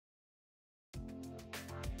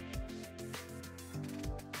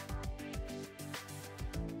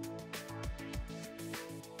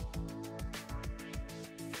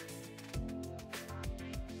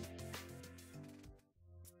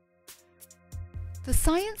The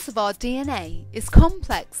science of our DNA is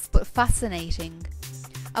complex but fascinating.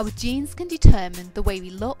 Our genes can determine the way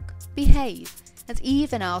we look, behave, and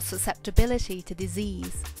even our susceptibility to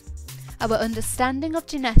disease. Our understanding of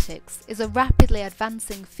genetics is a rapidly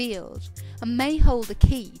advancing field and may hold the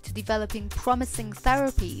key to developing promising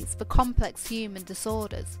therapies for complex human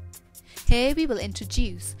disorders. Here we will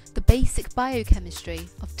introduce the basic biochemistry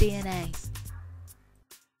of DNA.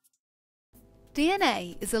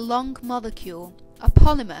 DNA is a long molecule, a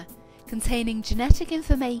polymer, containing genetic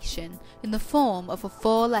information in the form of a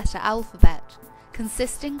 4-letter alphabet,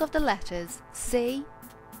 consisting of the letters C,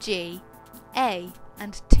 G, A,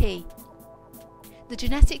 and T. The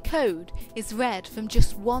genetic code is read from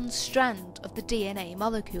just one strand of the DNA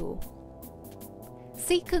molecule.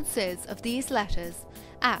 Sequences of these letters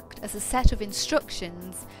act as a set of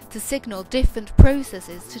instructions to signal different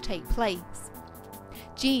processes to take place.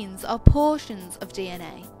 Genes are portions of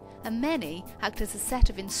DNA, and many act as a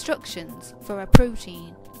set of instructions for a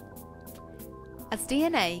protein. As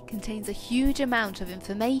DNA contains a huge amount of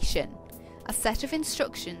information, a set of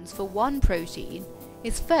instructions for one protein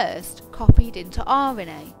is first copied into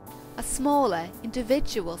RNA, a smaller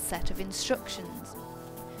individual set of instructions.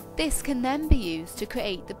 This can then be used to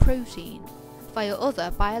create the protein via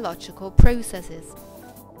other biological processes.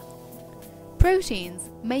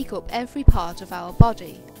 Proteins make up every part of our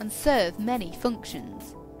body and serve many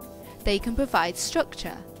functions. They can provide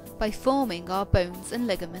structure by forming our bones and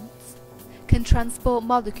ligaments, can transport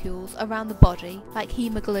molecules around the body like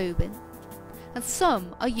hemoglobin, and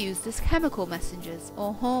some are used as chemical messengers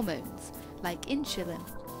or hormones like insulin.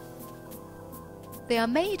 They are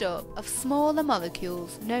made up of smaller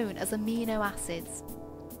molecules known as amino acids.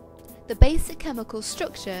 The basic chemical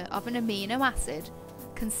structure of an amino acid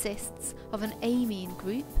consists of an amine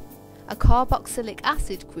group, a carboxylic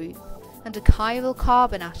acid group, and a chiral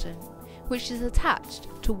carbon atom, which is attached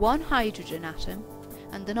to one hydrogen atom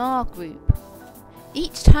and an R group.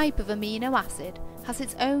 Each type of amino acid has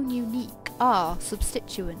its own unique R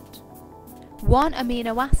substituent. One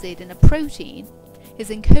amino acid in a protein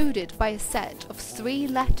is encoded by a set of 3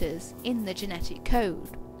 letters in the genetic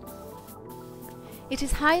code. It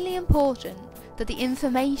is highly important that the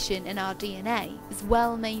information in our DNA is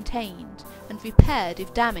well maintained and repaired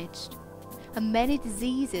if damaged, and many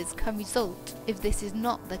diseases can result if this is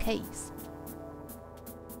not the case.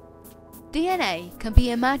 DNA can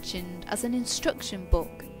be imagined as an instruction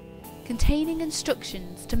book, containing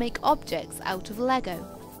instructions to make objects out of Lego.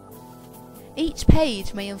 Each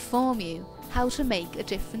page may inform you how to make a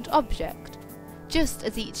different object, just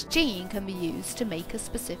as each gene can be used to make a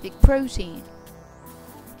specific protein.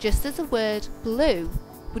 Just as the word blue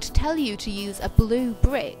would tell you to use a blue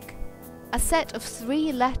brick, a set of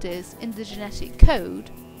 3 letters in the genetic code,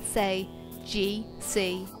 say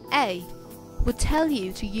GCA, would tell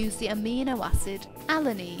you to use the amino acid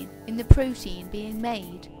alanine in the protein being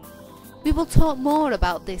made. We will talk more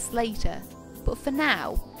about this later, but for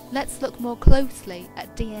now, let's look more closely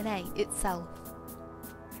at DNA itself.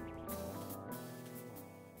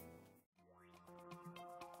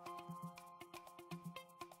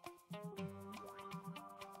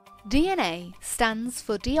 DNA stands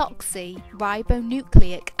for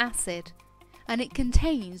deoxyribonucleic acid, and it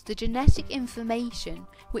contains the genetic information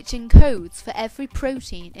which encodes for every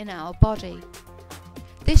protein in our body.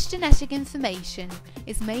 This genetic information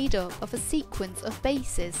is made up of a sequence of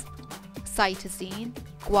bases: cytosine,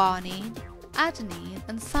 guanine, adenine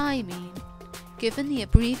and thymine, given the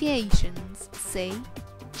abbreviations C,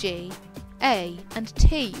 G, A and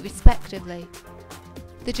T respectively.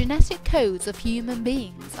 The genetic codes of human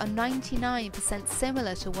beings are 99%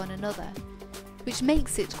 similar to one another, which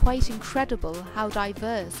makes it quite incredible how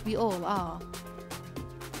diverse we all are.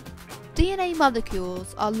 DNA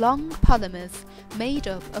molecules are long polymers made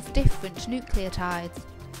up of different nucleotides.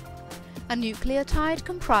 A nucleotide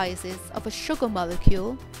comprises of a sugar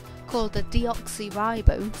molecule, called a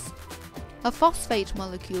deoxyribose, a phosphate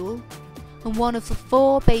molecule, and one of the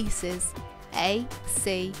 4 bases A,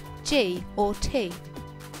 C, G or T.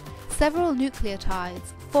 Several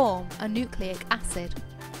nucleotides form a nucleic acid.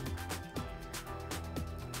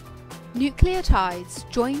 Nucleotides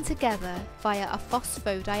join together via a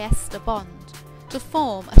phosphodiester bond to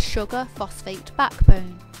form a sugar-phosphate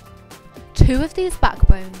backbone. 2 of these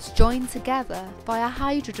backbones join together via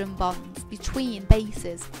hydrogen bonds between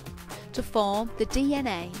bases to form the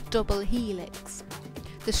DNA double helix,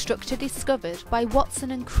 the structure discovered by Watson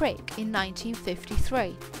and Crick in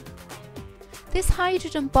 1953. This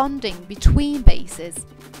hydrogen bonding between bases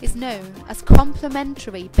is known as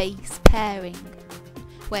complementary base pairing,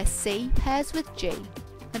 where C pairs with G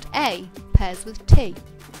and A pairs with T.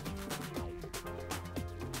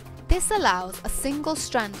 This allows a single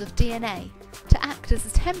strand of DNA to act as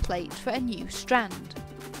a template for a new strand,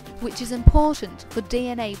 which is important for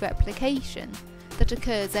DNA replication that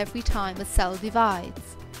occurs every time a cell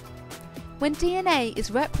divides. When DNA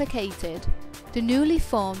is replicated, the newly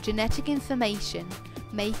formed genetic information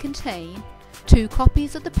may contain 2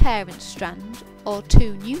 copies of the parent strand or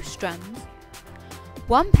 2 new strands,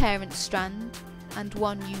 1 parent strand and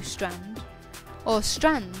 1 new strand, or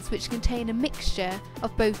strands which contain a mixture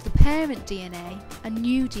of both the parent DNA and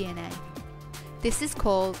new DNA. This is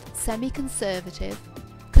called semi-conservative,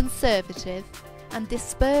 conservative, and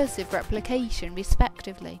dispersive replication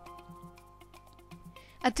respectively.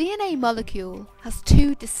 A DNA molecule has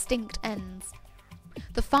 2 distinct ends.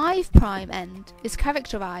 The 5' end is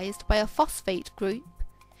characterized by a phosphate group,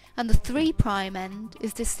 and the 3' end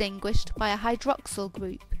is distinguished by a hydroxyl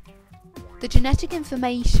group. The genetic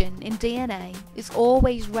information in DNA is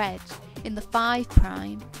always read in the 5'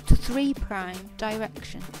 to 3'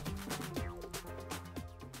 direction.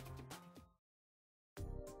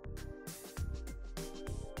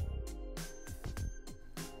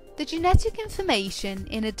 The genetic information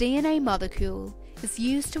in a DNA molecule is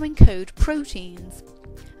used to encode proteins,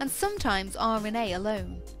 and sometimes RNA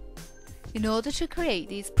alone. In order to create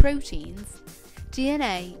these proteins,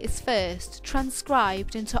 DNA is first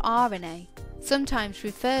transcribed into RNA, sometimes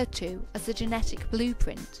referred to as the genetic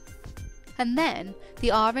blueprint, and then the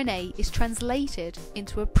RNA is translated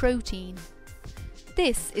into a protein.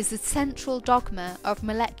 This is the central dogma of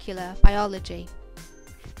molecular biology.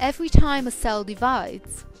 Every time a cell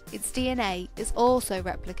divides, its DNA is also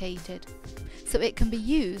replicated, so it can be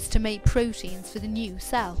used to make proteins for the new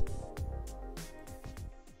cell.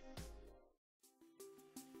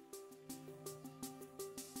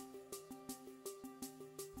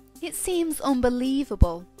 It seems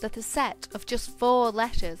unbelievable that a set of just 4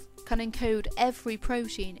 letters can encode every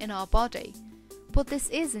protein in our body, but this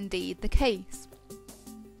is indeed the case.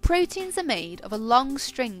 Proteins are made of a long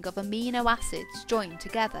string of amino acids joined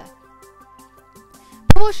together.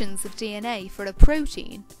 Portions of DNA for a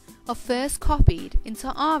protein are first copied into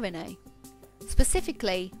RNA,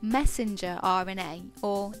 specifically messenger RNA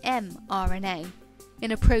or mRNA,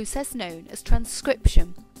 in a process known as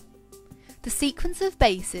transcription. The sequence of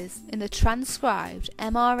bases in the transcribed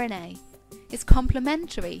mRNA is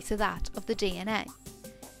complementary to that of the DNA,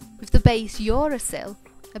 with the base uracil,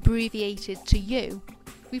 abbreviated to U,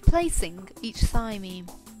 replacing each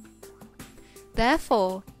thymine.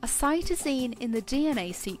 Therefore, a cytosine in the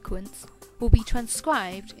DNA sequence will be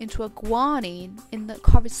transcribed into a guanine in the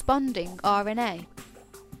corresponding RNA.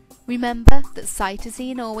 Remember that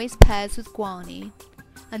cytosine always pairs with guanine,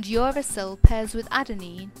 and uracil pairs with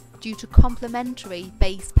adenine due to complementary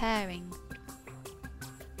base pairing.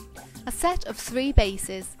 A set of 3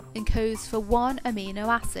 bases encodes for 1 amino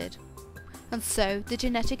acid, and so the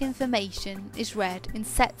genetic information is read in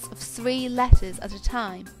sets of 3 letters at a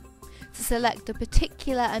time to select a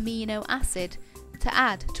particular amino acid to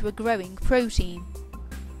add to a growing protein.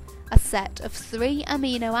 A set of 3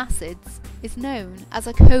 amino acids is known as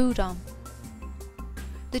a codon.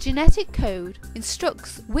 The genetic code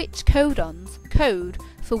instructs which codons code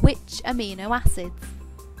for which amino acids.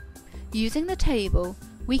 Using the table,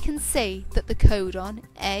 we can see that the codon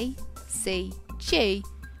A, C, G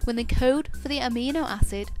will encode for the amino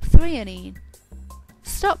acid threonine.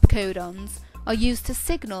 Stop codons are used to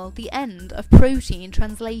signal the end of protein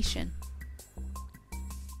translation.